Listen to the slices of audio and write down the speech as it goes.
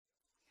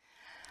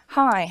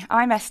Hi,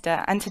 I'm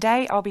Esther, and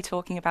today I'll be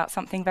talking about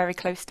something very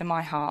close to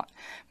my heart,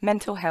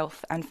 mental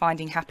health and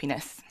finding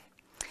happiness.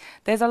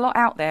 There's a lot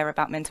out there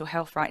about mental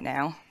health right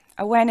now.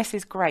 Awareness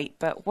is great,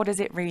 but what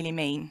does it really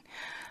mean?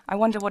 I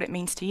wonder what it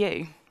means to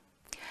you.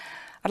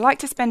 I'd like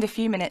to spend a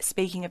few minutes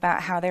speaking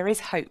about how there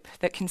is hope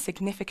that can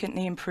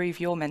significantly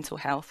improve your mental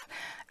health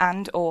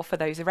and or for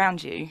those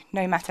around you,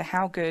 no matter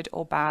how good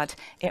or bad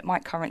it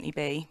might currently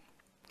be.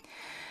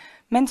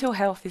 Mental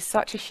health is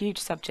such a huge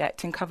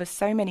subject and covers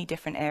so many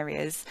different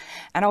areas,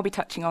 and I'll be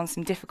touching on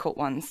some difficult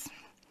ones.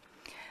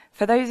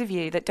 For those of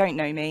you that don't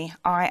know me,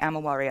 I am a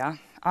worrier.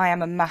 I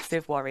am a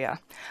massive worrier.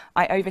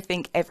 I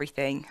overthink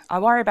everything. I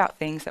worry about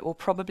things that will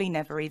probably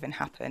never even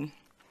happen.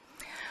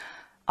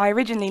 I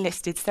originally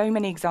listed so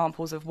many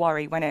examples of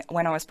worry when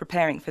I was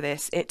preparing for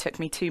this, it took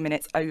me 2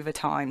 minutes over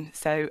time,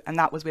 and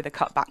that was with a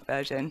cut back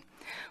version.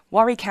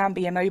 Worry can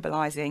be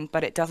immobilizing,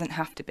 but it doesn't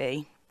have to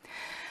be.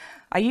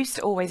 I used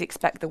to always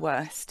expect the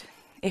worst.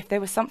 If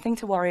there was something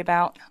to worry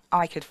about,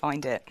 I could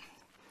find it.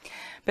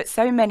 But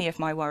so many of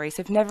my worries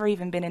have never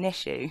even been an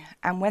issue,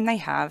 and when they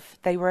have,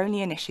 they were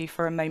only an issue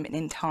for a moment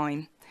in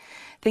time.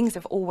 Things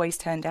have always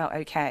turned out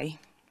okay.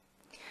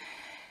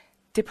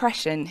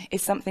 Depression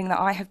is something that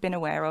I have been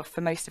aware of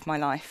for most of my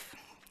life.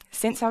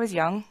 Since I was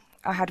young,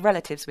 I had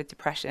relatives with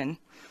depression.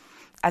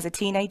 As a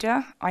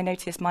teenager, I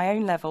noticed my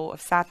own level of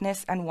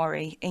sadness and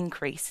worry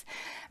increase,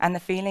 and the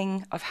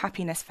feeling of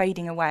happiness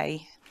fading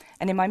away.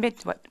 And in my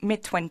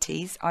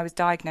mid-20s, I was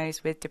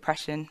diagnosed with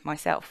depression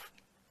myself.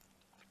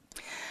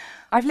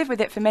 I've lived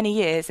with it for many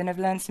years and have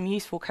learned some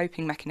useful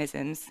coping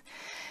mechanisms.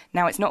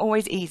 Now, it's not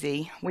always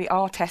easy. We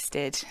are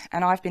tested,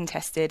 and I've been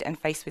tested and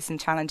faced with some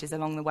challenges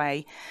along the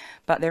way.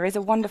 But there is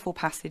a wonderful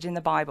passage in the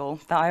Bible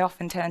that I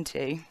often turn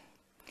to.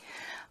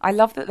 I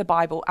love that the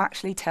Bible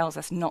actually tells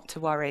us not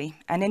to worry,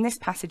 and in this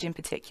passage in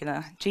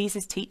particular,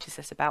 Jesus teaches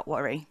us about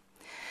worry.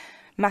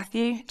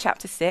 Matthew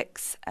chapter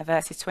 6,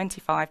 verses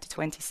 25 to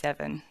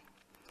 27.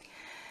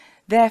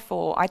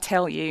 Therefore, I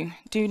tell you,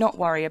 do not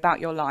worry about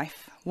your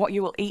life, what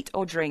you will eat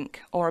or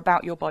drink, or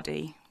about your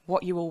body,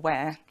 what you will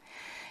wear.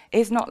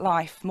 Is not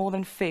life more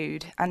than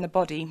food, and the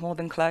body more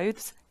than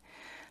clothes?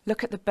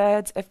 Look at the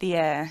birds of the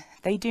air.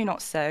 They do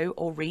not sow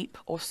or reap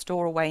or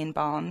store away in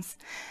barns,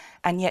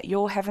 and yet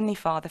your heavenly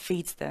Father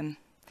feeds them.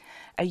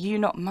 Are you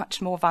not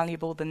much more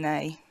valuable than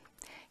they?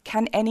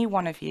 Can any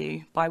one of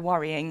you, by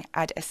worrying,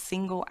 add a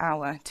single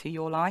hour to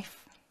your life?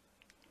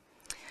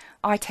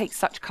 I take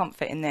such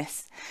comfort in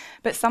this,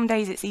 but some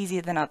days it's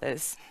easier than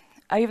others.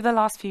 Over the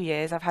last few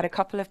years, I've had a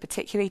couple of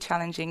particularly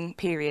challenging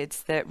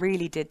periods that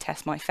really did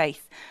test my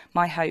faith,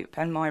 my hope,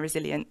 and my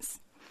resilience.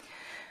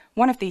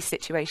 One of these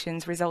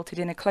situations resulted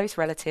in a close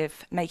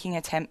relative making an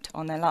attempt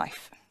on their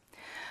life.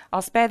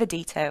 I'll spare the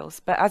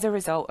details, but as a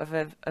result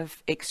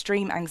of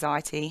extreme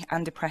anxiety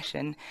and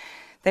depression,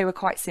 they were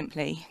quite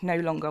simply no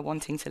longer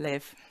wanting to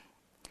live.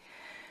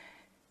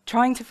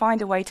 Trying to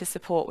find a way to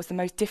support was the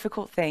most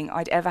difficult thing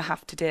I'd ever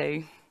have to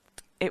do.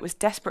 It was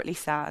desperately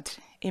sad,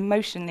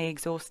 emotionally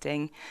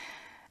exhausting,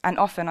 and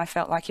often I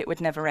felt like it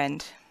would never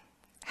end.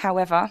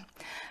 However,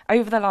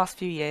 over the last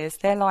few years,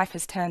 their life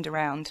has turned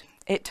around.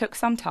 It took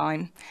some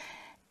time,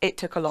 it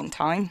took a long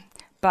time,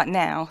 but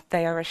now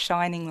they are a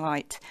shining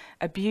light,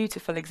 a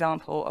beautiful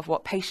example of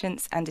what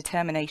patience and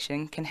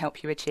determination can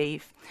help you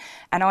achieve,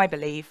 and I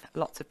believe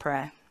lots of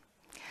prayer.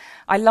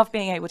 I love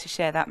being able to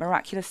share that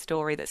miraculous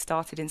story that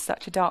started in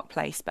such a dark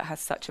place but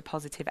has such a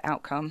positive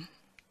outcome.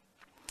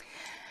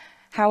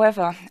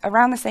 However,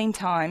 around the same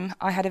time,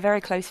 I had a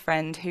very close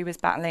friend who was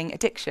battling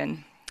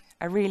addiction,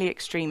 a really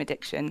extreme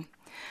addiction.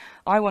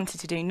 I wanted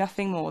to do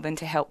nothing more than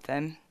to help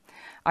them.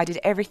 I did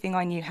everything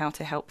I knew how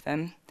to help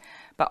them,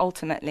 but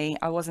ultimately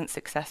I wasn't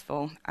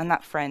successful, and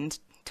that friend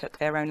took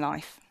their own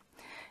life.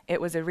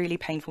 It was a really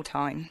painful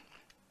time.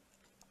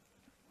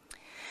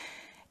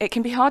 It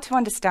can be hard to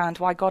understand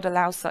why God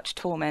allows such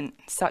torment,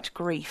 such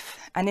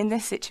grief, and in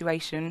this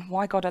situation,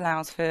 why God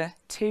allows for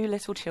 2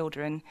 little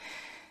children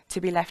to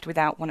be left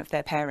without one of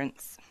their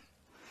parents.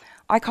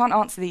 I can't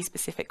answer these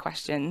specific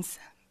questions,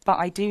 but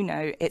I do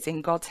know it's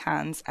in God's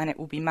hands and it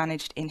will be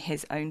managed in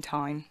His own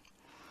time.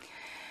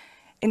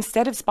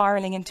 Instead of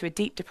spiraling into a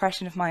deep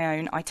depression of my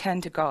own, I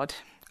turned to God.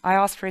 I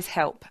asked for His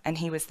help, and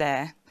He was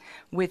there,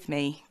 with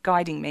me,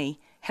 guiding me,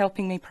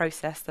 helping me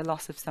process the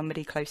loss of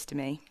somebody close to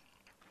me.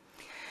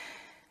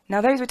 Now,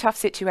 those were tough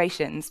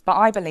situations, but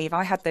I believe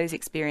I had those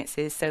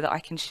experiences so that I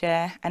can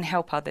share and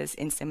help others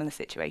in similar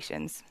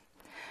situations.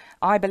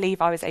 I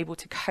believe I was able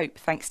to cope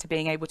thanks to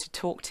being able to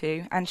talk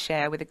to and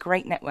share with a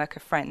great network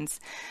of friends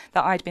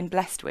that I'd been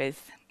blessed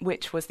with,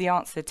 which was the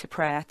answer to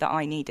prayer that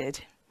I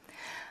needed.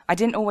 It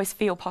didn't always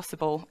feel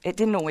possible at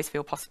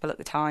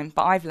the time,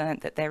 but I've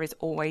learned that there is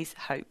always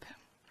hope.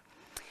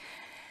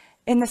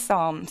 In the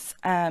Psalms,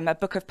 a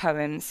book of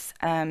poems,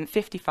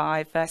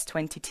 55, verse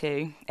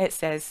 22, it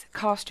says,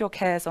 "Cast your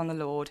cares on the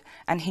Lord,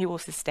 and He will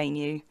sustain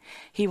you.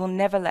 He will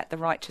never let the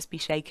righteous be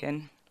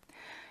shaken."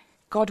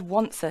 God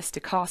wants us to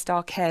cast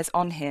our cares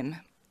on Him,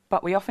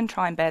 but we often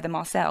try and bear them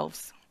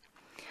ourselves.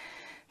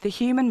 The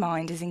human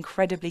mind is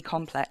incredibly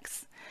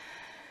complex.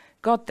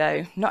 God,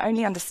 though, not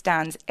only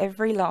understands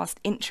every last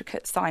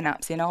intricate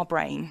synapse in our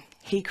brain,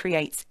 he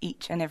creates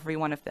each and every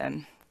one of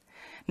them.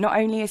 Not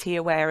only is he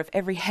aware of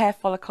every hair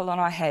follicle on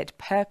our head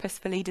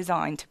purposefully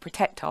designed to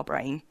protect our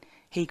brain,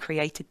 he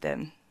created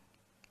them.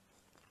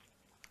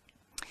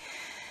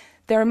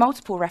 There are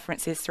multiple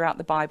references throughout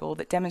the Bible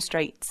that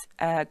demonstrate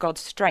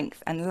God's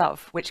strength and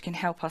love, which can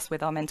help us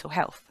with our mental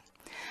health.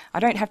 I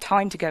don't have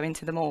time to go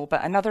into them all,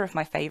 but another of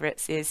my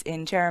favourites is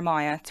in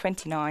Jeremiah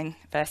 29,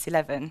 verse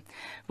 11,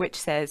 which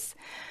says,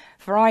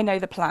 "For I know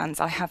the plans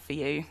I have for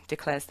you,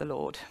 declares the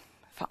Lord.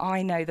 For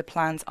I know the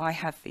plans I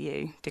have for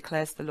you,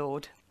 declares the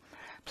Lord.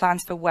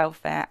 Plans for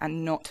welfare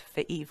and not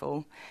for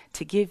evil,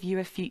 to give you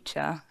a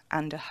future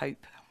and a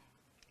hope."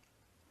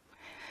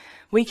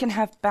 We can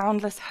have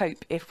boundless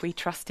hope if we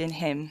trust in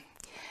him.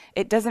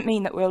 It doesn't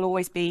mean that we'll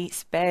always be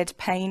spared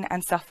pain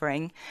and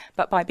suffering,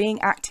 but by being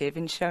active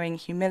in showing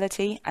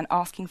humility and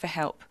asking for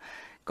help,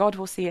 God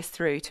will see us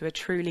through to a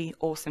truly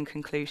awesome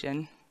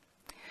conclusion.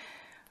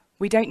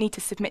 We don't need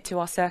to submit to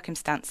our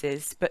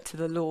circumstances, but to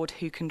the Lord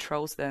who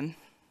controls them.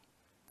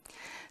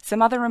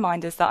 Some other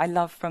reminders that I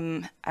love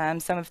from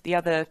some of the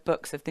other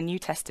books of the New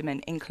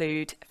Testament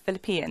include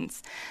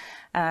Philippians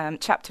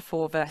chapter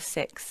 4, verse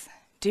 6.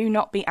 "Do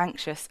not be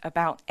anxious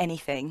about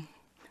anything."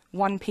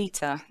 1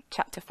 Peter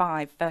chapter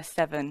 5, verse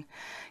 7,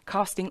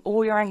 "Casting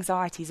all your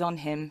anxieties on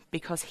him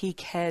because he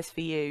cares for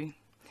you."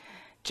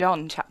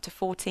 John chapter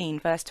 14,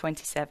 verse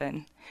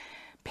 27,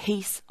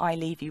 "Peace I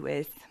leave you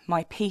with,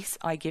 my peace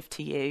I give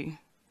to you.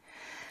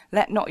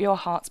 Let not your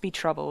hearts be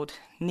troubled,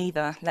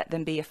 neither let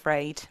them be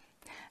afraid."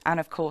 And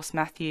of course,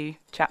 Matthew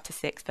chapter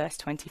 6, verse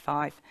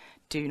 25,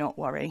 "Do not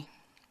worry."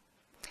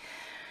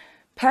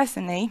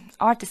 Personally,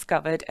 I've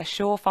discovered a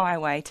surefire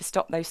way to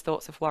stop those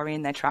thoughts of worry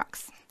in their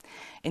tracks.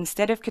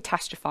 Instead of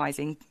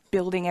catastrophizing,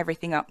 building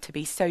everything up to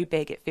be so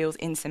big it feels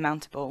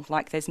insurmountable,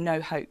 like there's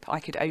no hope I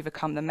could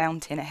overcome the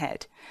mountain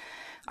ahead,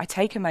 I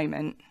take a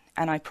moment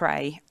and I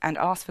pray and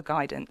ask for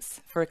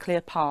guidance, for a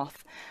clear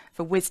path,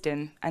 for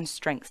wisdom and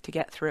strength to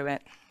get through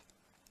it.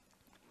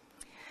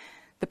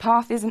 The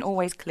path isn't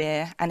always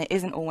clear and it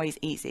isn't always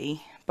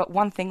easy, but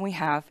one thing we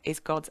have is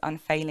God's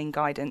unfailing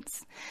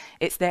guidance.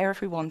 It's there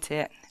if we want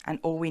it, and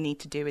all we need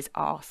to do is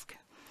ask,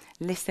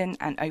 listen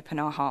and open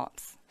our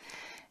hearts.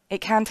 It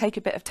can take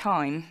a bit of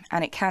time,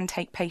 and it can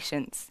take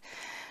patience,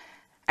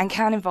 and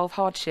can involve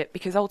hardship,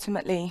 because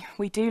ultimately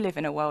we do live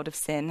in a world of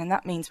sin, and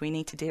that means we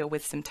need to deal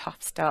with some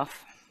tough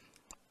stuff.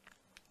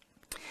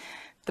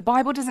 The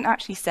Bible doesn't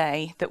actually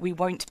say that we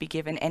won't be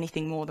given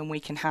anything more than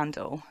we can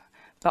handle,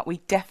 but we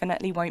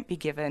definitely won't be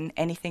given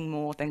anything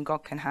more than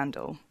God can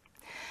handle.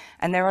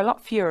 And there are a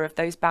lot fewer of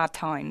those bad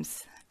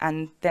times,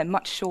 and they're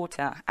much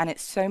shorter, and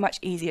it's so much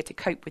easier to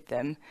cope with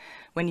them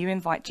when you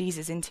invite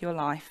Jesus into your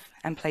life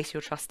and place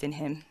your trust in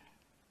him.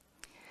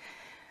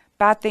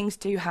 Bad things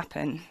do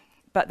happen,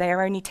 but they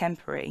are only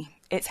temporary.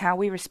 It's how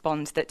we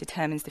respond that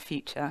determines the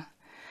future.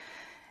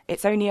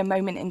 It's only a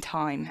moment in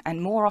time,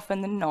 and more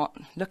often than not,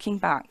 looking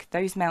back,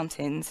 those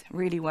mountains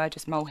really were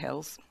just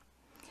molehills.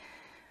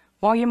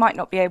 While you might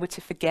not be able to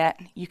forget,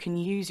 you can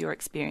use your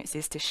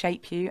experiences to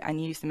shape you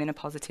and use them in a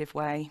positive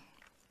way.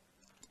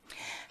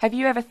 Have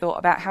you ever thought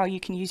about how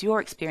you can use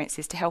your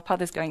experiences to help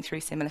others going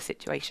through similar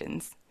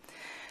situations?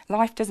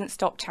 Life doesn't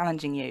stop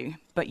challenging you,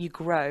 but you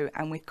grow,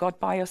 and with God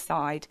by your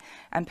side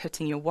and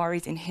putting your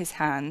worries in his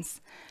hands,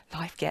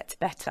 life gets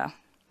better.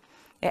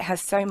 It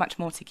has so much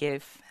more to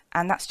give,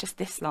 and that's just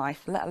this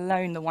life, let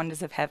alone the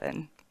wonders of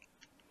heaven.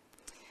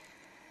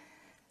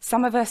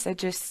 Some of us are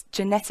just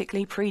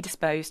genetically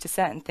predisposed to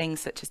certain things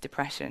such as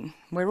depression.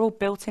 We're all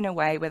built in a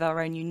way with our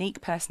own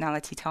unique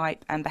personality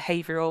type and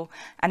behavioural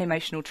and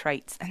emotional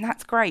traits, and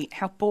that's great.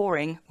 How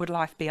boring would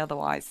life be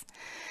otherwise?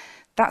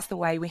 That's the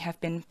way we have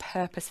been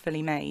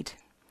purposefully made.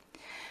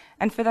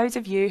 And for those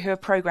of you who are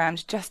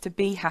programmed just to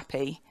be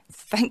happy,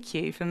 thank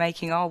you for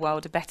making our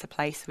world a better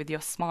place with your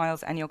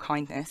smiles and your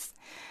kindness.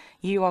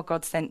 You are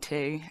God sent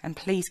too, and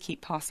please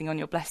keep passing on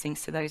your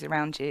blessings to those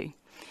around you.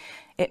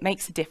 It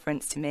makes a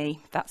difference to me,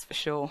 that's for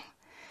sure.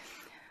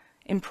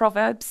 In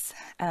Proverbs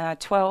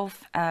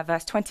 12,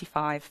 verse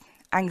 25,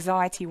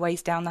 "Anxiety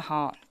weighs down the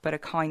heart, but a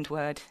kind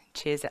word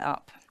cheers it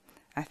up."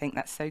 I think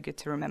that's so good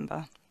to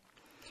remember.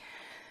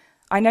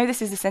 I know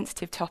this is a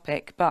sensitive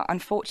topic, but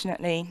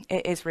unfortunately,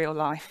 it is real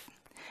life.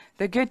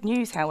 The good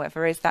news,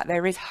 however, is that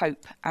there is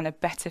hope and a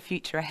better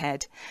future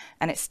ahead,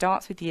 and it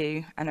starts with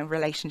you and a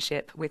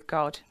relationship with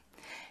God.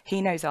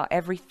 He knows our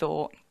every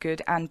thought,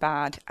 good and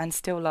bad, and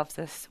still loves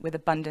us with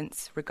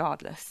abundance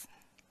regardless.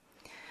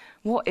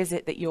 What is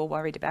it that you're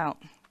worried about?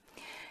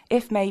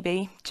 If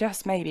maybe,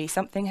 just maybe,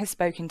 something has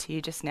spoken to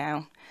you just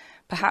now,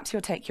 perhaps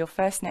you'll take your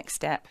first next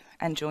step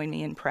and join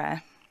me in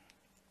prayer.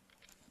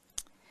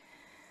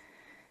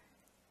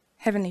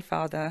 Heavenly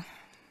Father,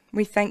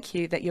 we thank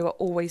you that you are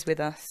always with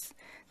us,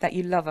 that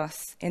you love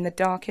us in the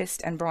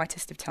darkest and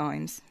brightest of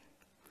times.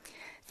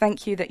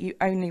 Thank you that you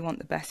only want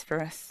the best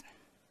for us.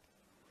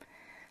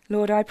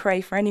 Lord, I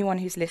pray for anyone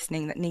who's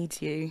listening that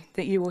needs you,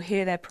 that you will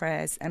hear their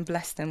prayers and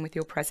bless them with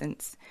your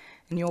presence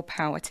and your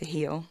power to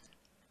heal.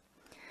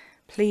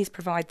 Please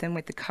provide them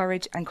with the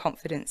courage and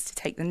confidence to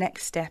take the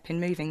next step in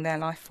moving their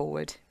life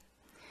forward.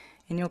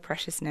 In your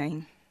precious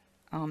name,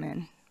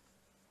 Amen.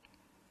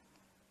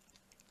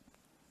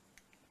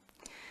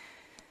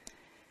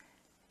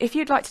 If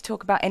you'd like to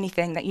talk about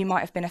anything that you might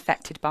have been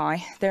affected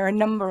by, there are a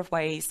number of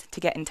ways to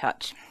get in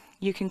touch.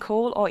 You can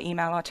call or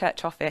email our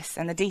church office,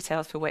 and the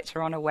details for which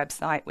are on our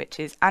website,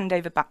 which is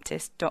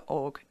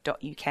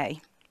andoverbaptist.org.uk.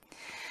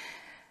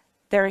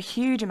 There are a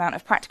huge amount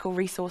of practical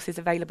resources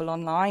available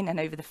online and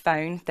over the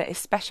phone that is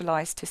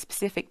specialised to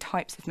specific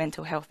types of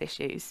mental health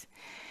issues.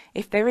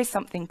 If there is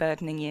something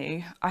burdening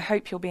you, I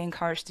hope you'll be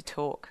encouraged to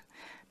talk.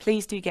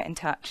 Please do get in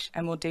touch,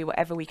 and we'll do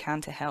whatever we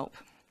can to help.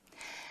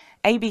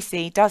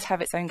 ABC does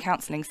have its own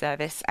counselling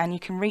service, and you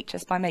can reach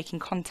us by making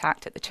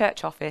contact at the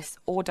church office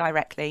or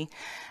directly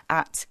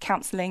at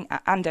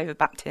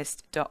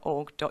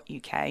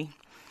counselling@andoverbaptist.org.uk.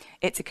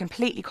 It's a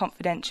completely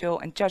confidential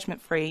and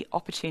judgment-free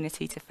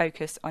opportunity to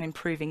focus on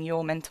improving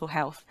your mental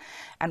health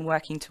and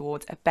working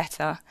towards a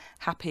better,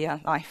 happier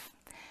life.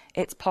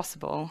 It's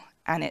possible,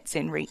 and it's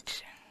in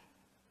reach.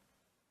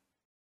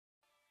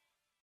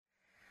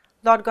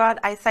 Lord God,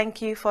 I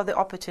thank you for the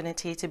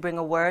opportunity to bring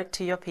a word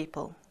to your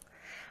people.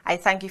 I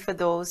thank you for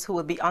those who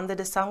will be under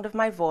the sound of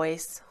my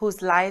voice,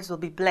 whose lives will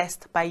be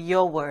blessed by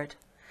your word.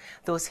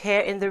 Those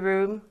here in the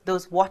room,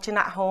 those watching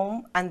at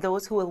home, and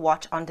those who will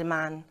watch on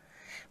demand.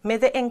 May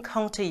they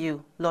encounter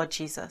you, Lord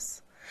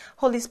Jesus.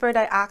 Holy Spirit,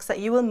 I ask that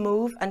you will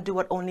move and do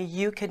what only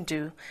you can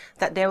do,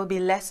 that there will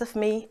be less of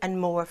me and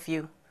more of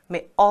you.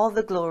 May all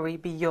the glory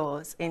be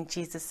yours. In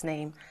Jesus'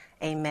 name,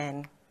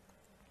 amen.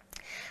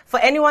 For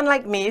anyone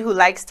like me who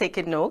likes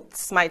taking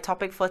notes, my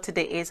topic for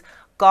today is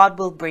God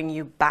will bring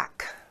you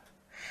back.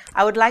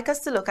 I would like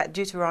us to look at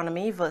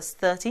Deuteronomy verse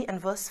 30 and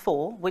verse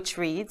 4, which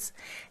reads,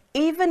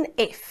 "Even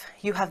if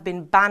you have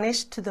been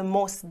banished to the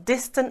most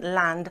distant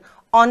land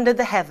under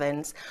the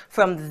heavens,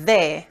 from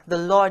there the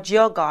Lord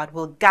your God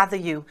will gather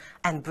you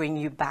and bring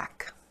you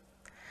back."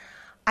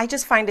 I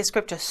just find this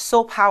scripture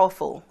so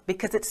powerful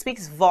because it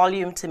speaks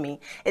volume to me.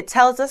 It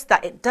tells us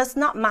that it does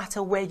not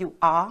matter where you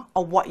are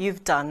or what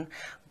you've done,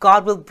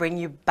 God will bring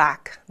you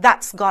back.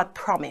 That's God's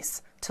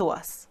promise to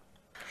us.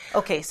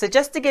 Okay, so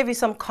just to give you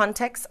some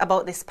context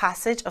about this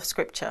passage of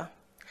scripture,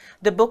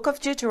 the book of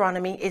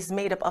Deuteronomy is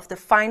made up of the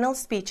final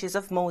speeches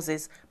of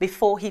Moses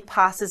before he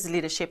passes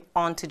leadership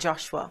on to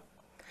Joshua.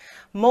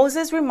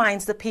 Moses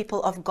reminds the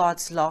people of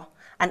God's law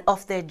and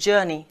of their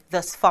journey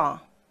thus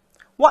far.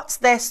 What's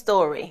their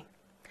story?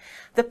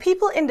 The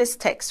people in this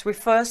text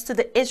refers to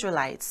the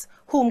Israelites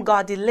whom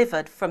God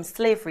delivered from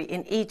slavery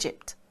in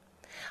Egypt.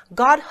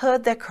 God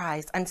heard their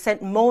cries and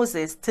sent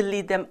Moses to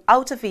lead them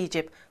out of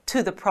Egypt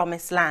to the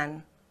promised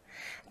land.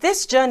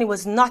 This journey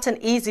was not an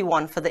easy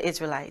one for the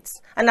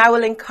Israelites, and I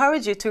will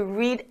encourage you to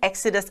read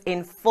Exodus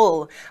in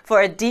full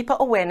for a deeper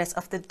awareness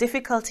of the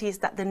difficulties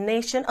that the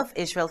nation of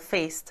Israel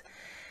faced.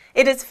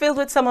 It is filled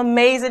with some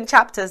amazing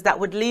chapters that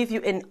would leave you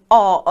in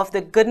awe of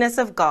the goodness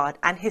of God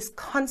and his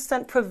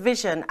constant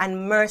provision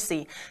and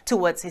mercy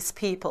towards his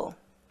people.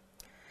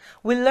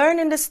 We learn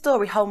in the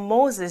story how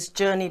Moses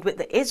journeyed with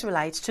the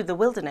Israelites to the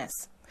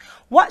wilderness.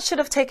 What should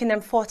have taken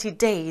them 40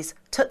 days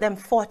took them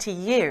 40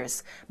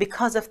 years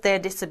because of their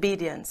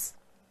disobedience.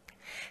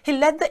 He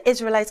led the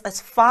Israelites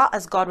as far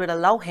as God would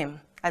allow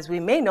him. As we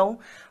may know,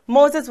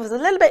 Moses was a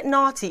little bit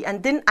naughty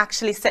and didn't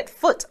actually set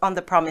foot on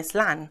the promised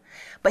land,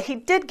 but he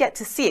did get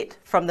to see it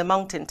from the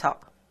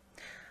mountaintop.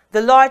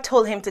 The Lord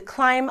told him to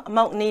climb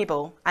Mount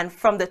Nebo, and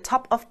from the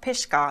top of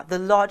Pisgah, the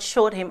Lord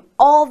showed him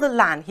all the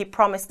land he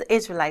promised the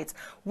Israelites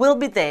will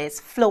be theirs,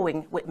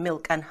 flowing with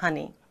milk and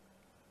honey.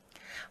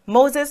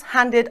 Moses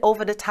handed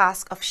over the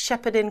task of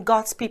shepherding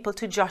God's people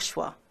to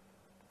Joshua.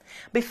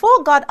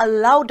 Before God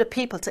allowed the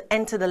people to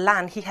enter the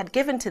land he had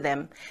given to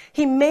them,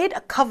 he made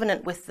a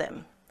covenant with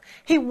them.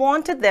 He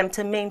wanted them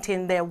to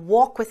maintain their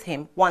walk with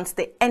him once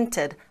they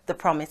entered the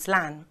promised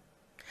land.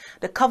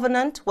 The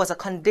covenant was a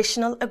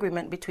conditional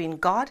agreement between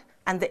God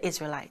and the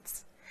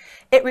Israelites.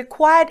 It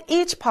required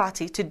each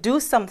party to do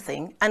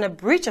something, and a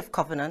breach of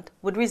covenant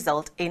would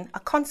result in a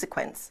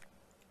consequence.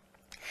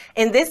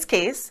 In this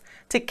case,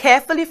 to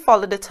carefully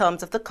follow the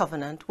terms of the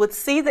covenant would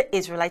see the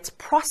Israelites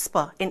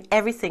prosper in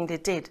everything they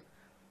did.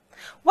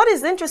 What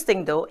is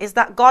interesting, though, is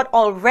that God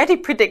already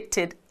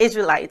predicted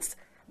Israel's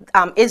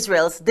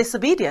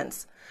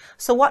disobedience.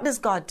 So what does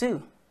God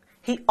do?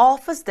 He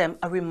offers them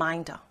a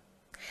reminder.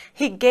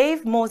 He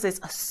gave Moses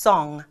a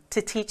song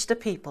to teach the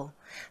people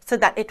so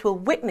that it will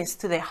witness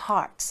to their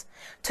hearts,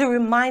 to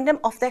remind them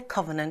of their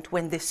covenant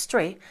when they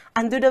stray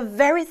and do the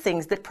very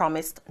things they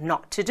promised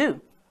not to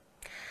do.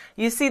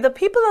 You see, the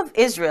people of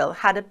Israel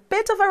had a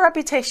bit of a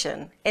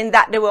reputation in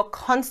that they were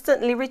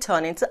constantly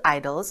returning to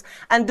idols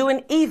and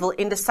doing evil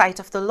in the sight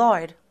of the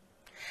Lord.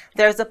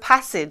 There is a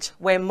passage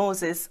where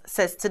Moses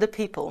says to the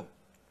people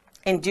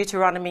in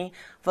Deuteronomy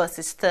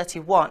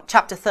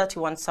chapter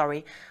 31,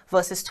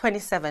 verses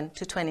 27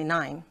 to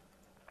 29.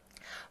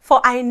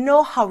 "For I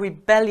know how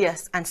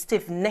rebellious and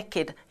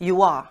stiff-necked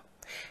you are.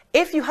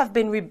 If you have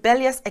been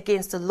rebellious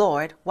against the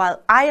Lord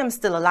while I am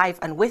still alive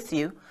and with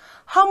you,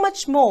 how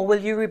much more will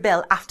you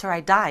rebel after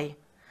I die?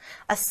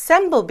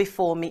 Assemble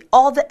before me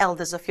all the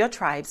elders of your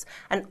tribes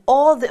and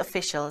all the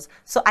officials,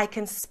 so I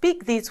can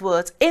speak these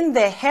words in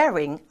their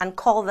hearing and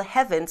call the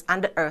heavens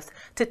and the earth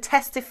to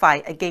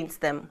testify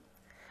against them.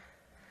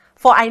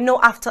 For I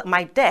know after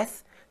my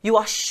death, you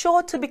are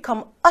sure to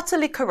become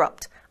utterly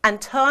corrupt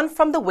and turn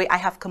from the way I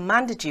have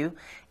commanded you.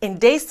 In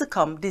days to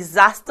come,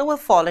 disaster will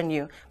fall on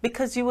you,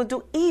 because you will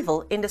do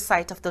evil in the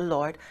sight of the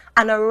Lord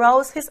and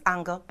arouse his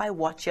anger by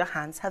what your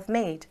hands have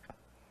made.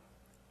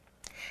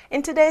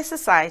 In today's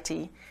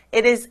society,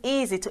 it is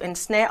easy to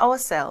ensnare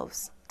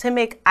ourselves, to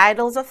make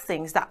idols of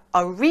things that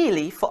are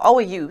really for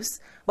our use,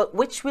 but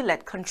which we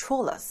let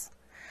control us.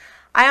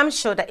 I am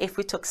sure that if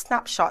we took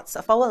snapshots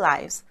of our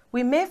lives,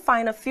 we may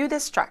find a few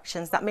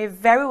distractions that may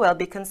very well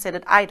be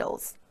considered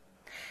idols.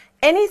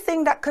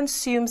 Anything that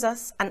consumes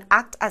us and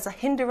acts as a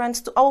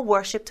hindrance to our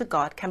worship to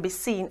God can be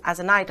seen as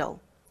an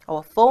idol.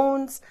 Our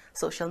phones,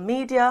 social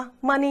media,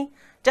 money,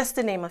 just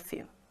to name a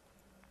few.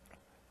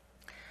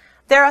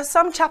 There are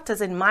some chapters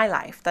in my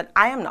life that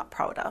I am not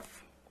proud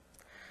of.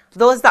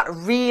 Those that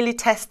really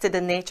tested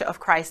the nature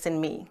of Christ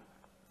in me.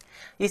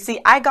 You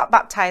see, I got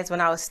baptized when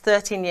I was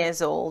 13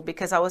 years old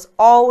because I was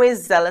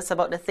always zealous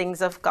about the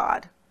things of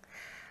God.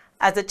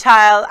 As a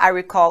child, I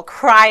recall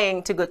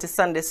crying to go to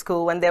Sunday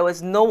school when there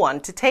was no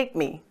one to take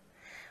me.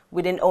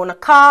 We didn't own a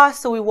car,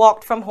 so we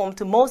walked from home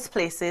to most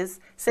places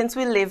since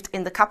we lived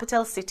in the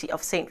capital city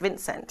of St.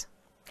 Vincent.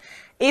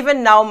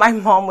 Even now, my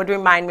mom would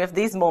remind me of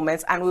these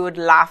moments and we would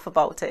laugh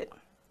about it.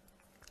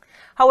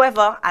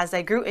 However, as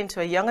I grew into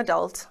a young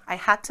adult, I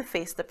had to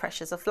face the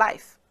pressures of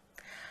life.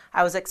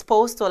 I was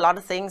exposed to a lot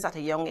of things at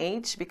a young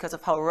age because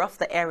of how rough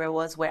the area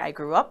was where I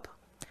grew up,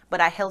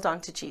 but I held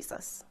on to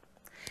Jesus.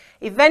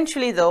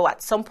 Eventually, though,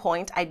 at some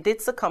point, I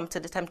did succumb to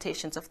the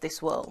temptations of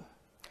this world.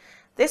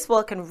 This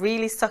world can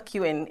really suck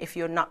you in if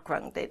you're not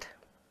grounded.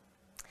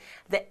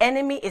 The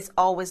enemy is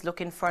always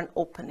looking for an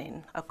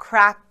opening, a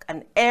crack,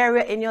 an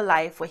area in your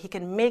life where he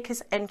can make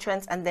his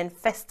entrance and then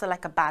fester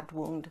like a bad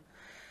wound.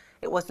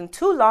 It wasn't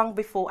too long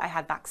before I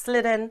had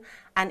backslidden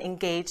and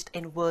engaged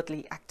in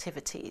worldly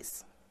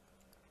activities.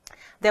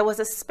 There was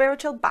a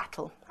spiritual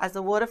battle, as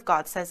the Word of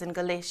God says in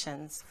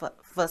Galatians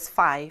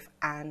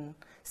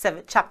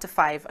chapter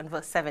 5 and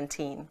verse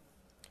 17.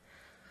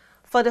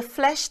 For the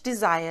flesh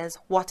desires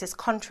what is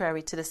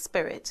contrary to the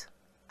Spirit,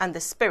 and the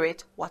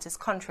Spirit what is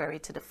contrary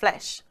to the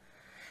flesh.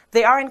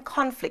 They are in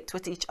conflict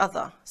with each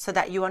other, so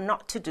that you are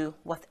not to do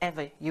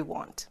whatever you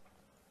want.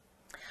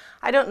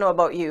 I don't know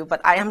about you,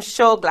 but I am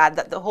so glad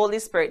that the Holy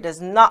Spirit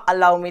does not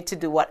allow me to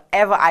do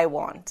whatever I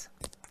want.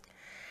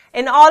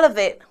 In all of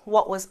it,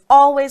 what was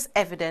always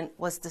evident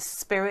was the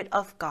Spirit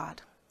of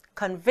God,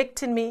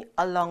 convicting me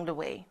along the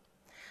way.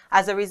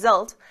 As a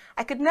result,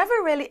 I could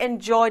never really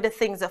enjoy the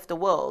things of the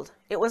world.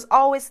 It was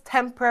always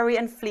temporary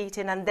and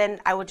fleeting, and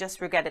then I would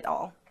just regret it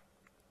all.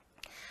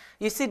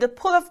 You see, the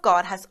pull of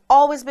God has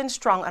always been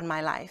strong on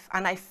my life,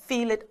 and I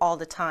feel it all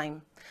the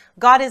time.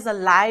 God is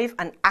alive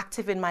and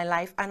active in my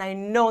life, and I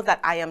know that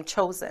I am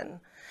chosen.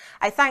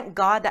 I thank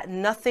God that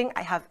nothing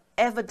I have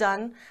ever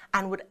done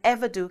and would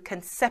ever do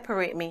can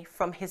separate me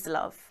from his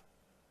love.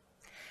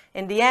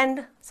 In the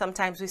end,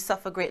 sometimes we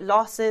suffer great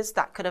losses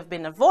that could have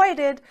been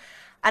avoided,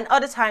 and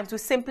other times we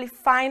simply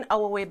find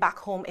our way back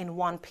home in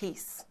one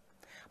piece.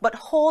 But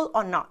whole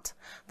or not,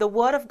 the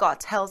Word of God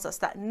tells us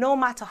that no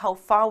matter how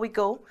far we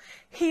go,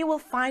 he will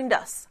find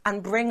us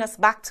and bring us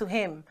back to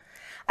him.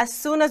 As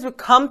soon as we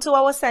come to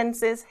our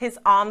senses, his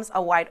arms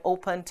are wide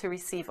open to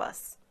receive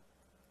us.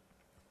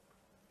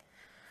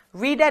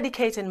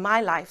 Rededicating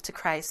my life to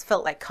Christ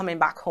felt like coming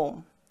back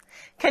home.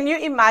 Can you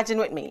imagine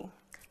with me?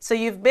 So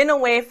you've been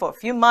away for a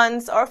few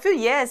months or a few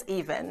years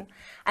even,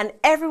 and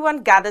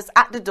everyone gathers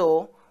at the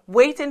door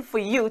waiting for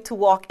you to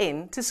walk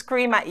in to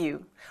scream at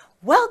you,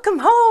 "Welcome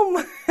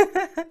home!"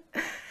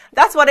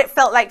 That's what it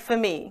felt like for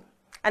me,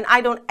 and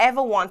I don't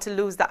ever want to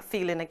lose that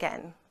feeling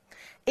again.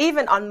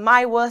 Even on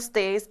my worst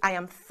days, I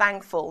am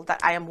thankful that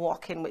I am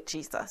walking with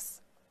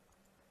Jesus.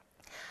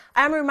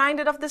 I am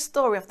reminded of the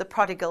story of the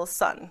prodigal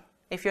son.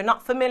 If you're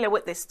not familiar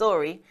with this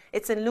story,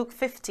 it's in Luke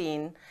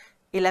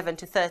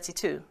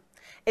 15:11-32.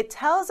 It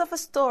tells of a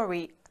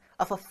story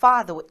of a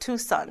father with two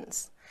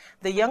sons.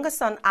 The younger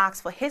son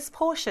asks for his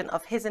portion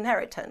of his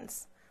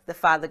inheritance. The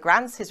father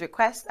grants his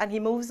request and he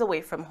moves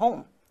away from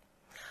home.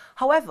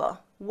 However,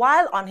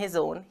 while on his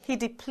own, he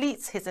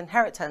depletes his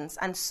inheritance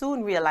and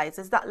soon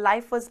realizes that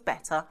life was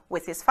better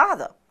with his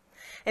father.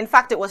 In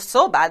fact, it was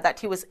so bad that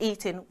he was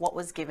eating what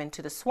was given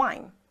to the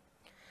swine.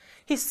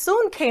 He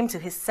soon came to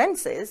his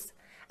senses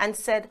and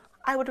said,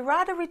 "I would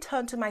rather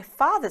return to my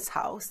father's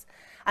house,"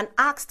 and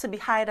asked to be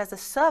hired as a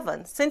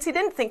servant, since he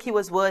didn't think he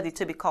was worthy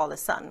to be called a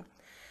son.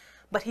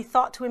 But he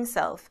thought to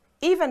himself,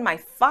 "Even my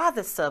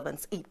father's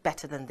servants eat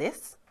better than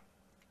this."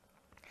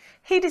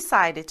 He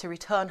decided to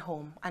return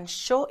home, and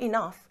sure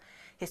enough,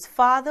 his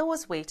father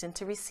was waiting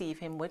to receive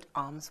him with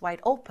arms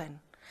wide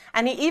open,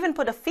 and he even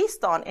put a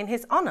feast on in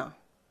his honor.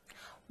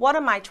 What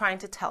am I trying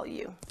to tell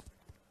you?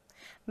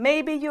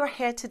 Maybe you're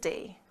here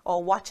today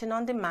or watching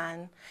on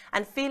demand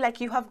and feel like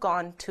you have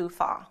gone too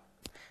far.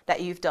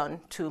 that you've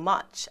done too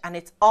much, and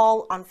it's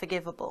all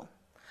unforgivable.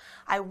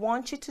 I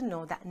want you to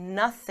know that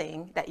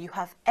nothing that you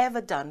have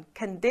ever done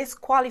can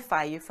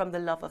disqualify you from the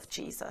love of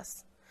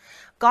Jesus.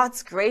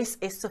 God's grace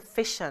is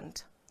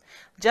sufficient.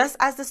 Just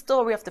as the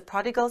story of the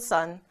prodigal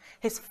son,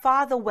 his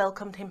father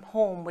welcomed him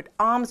home with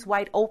arms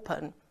wide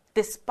open,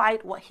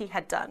 despite what he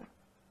had done.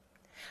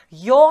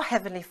 Your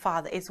heavenly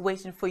Father is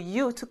waiting for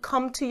you to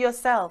come to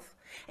yourself.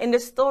 In the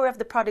story of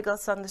the prodigal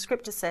son, the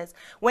scripture says,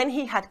 when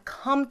he had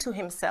come to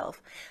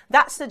himself,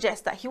 that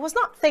suggests that he was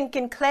not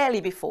thinking clearly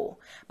before,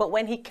 but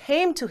when he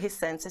came to his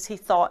senses, he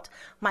thought,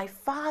 my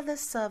father's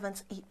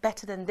servants eat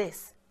better than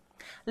this.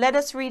 Let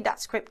us read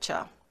that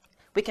scripture.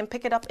 We can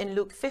pick it up in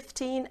Luke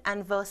 15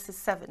 and verses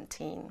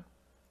 17.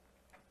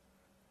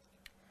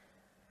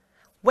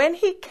 When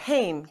he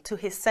came to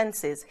his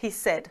senses, he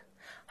said,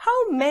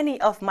 how many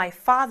of my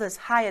father's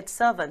hired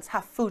servants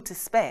have food to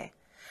spare?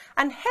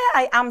 And here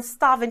I am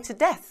starving to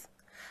death.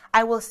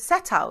 I will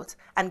set out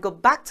and go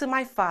back to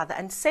my father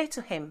and say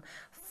to him,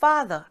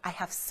 Father, I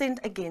have sinned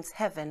against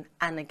heaven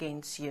and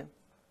against you.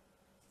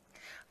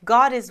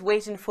 God is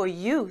waiting for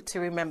you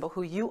to remember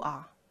who you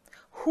are,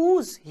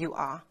 whose you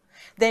are.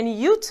 Then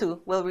you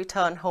too will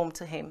return home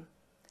to him.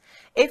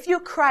 If you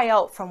cry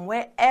out from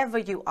wherever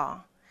you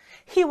are,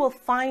 he will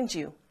find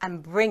you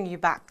and bring you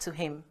back to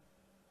him.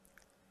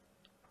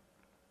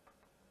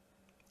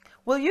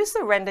 Will you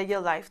surrender your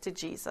life to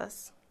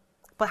Jesus?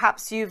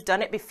 Perhaps you've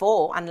done it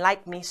before and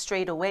like me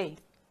strayed away.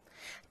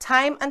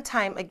 Time and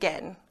time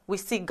again, we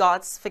see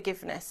God's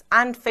forgiveness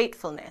and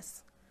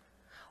faithfulness.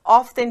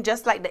 Often,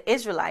 just like the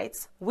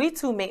Israelites, we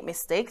too make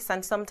mistakes,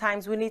 and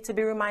sometimes we need to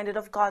be reminded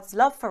of God's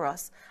love for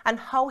us and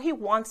how he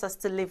wants us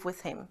to live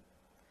with him.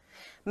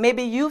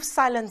 Maybe you've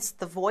silenced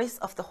the voice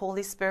of the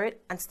Holy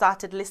Spirit and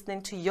started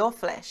listening to your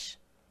flesh.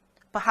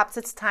 Perhaps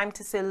it's time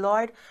to say,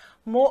 Lord,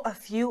 more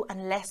of you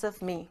and less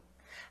of me.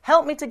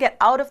 Help me to get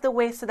out of the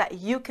way so that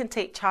you can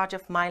take charge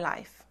of my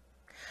life.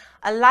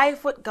 A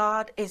life with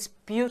God is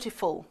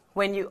beautiful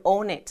when you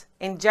own it.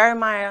 In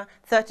Jeremiah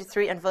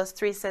 33 and verse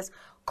 3 says,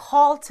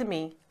 call to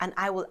me and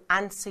I will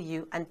answer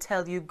you and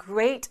tell you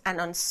great and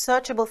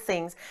unsearchable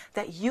things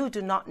that you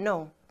do not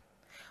know.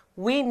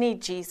 We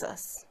need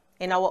Jesus.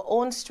 In our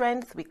own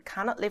strength, we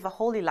cannot live a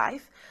holy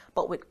life,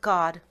 but with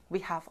God, we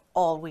have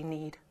all we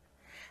need.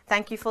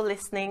 Thank you for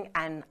listening,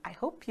 and I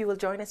hope you will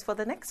join us for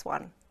the next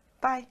one.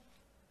 Bye.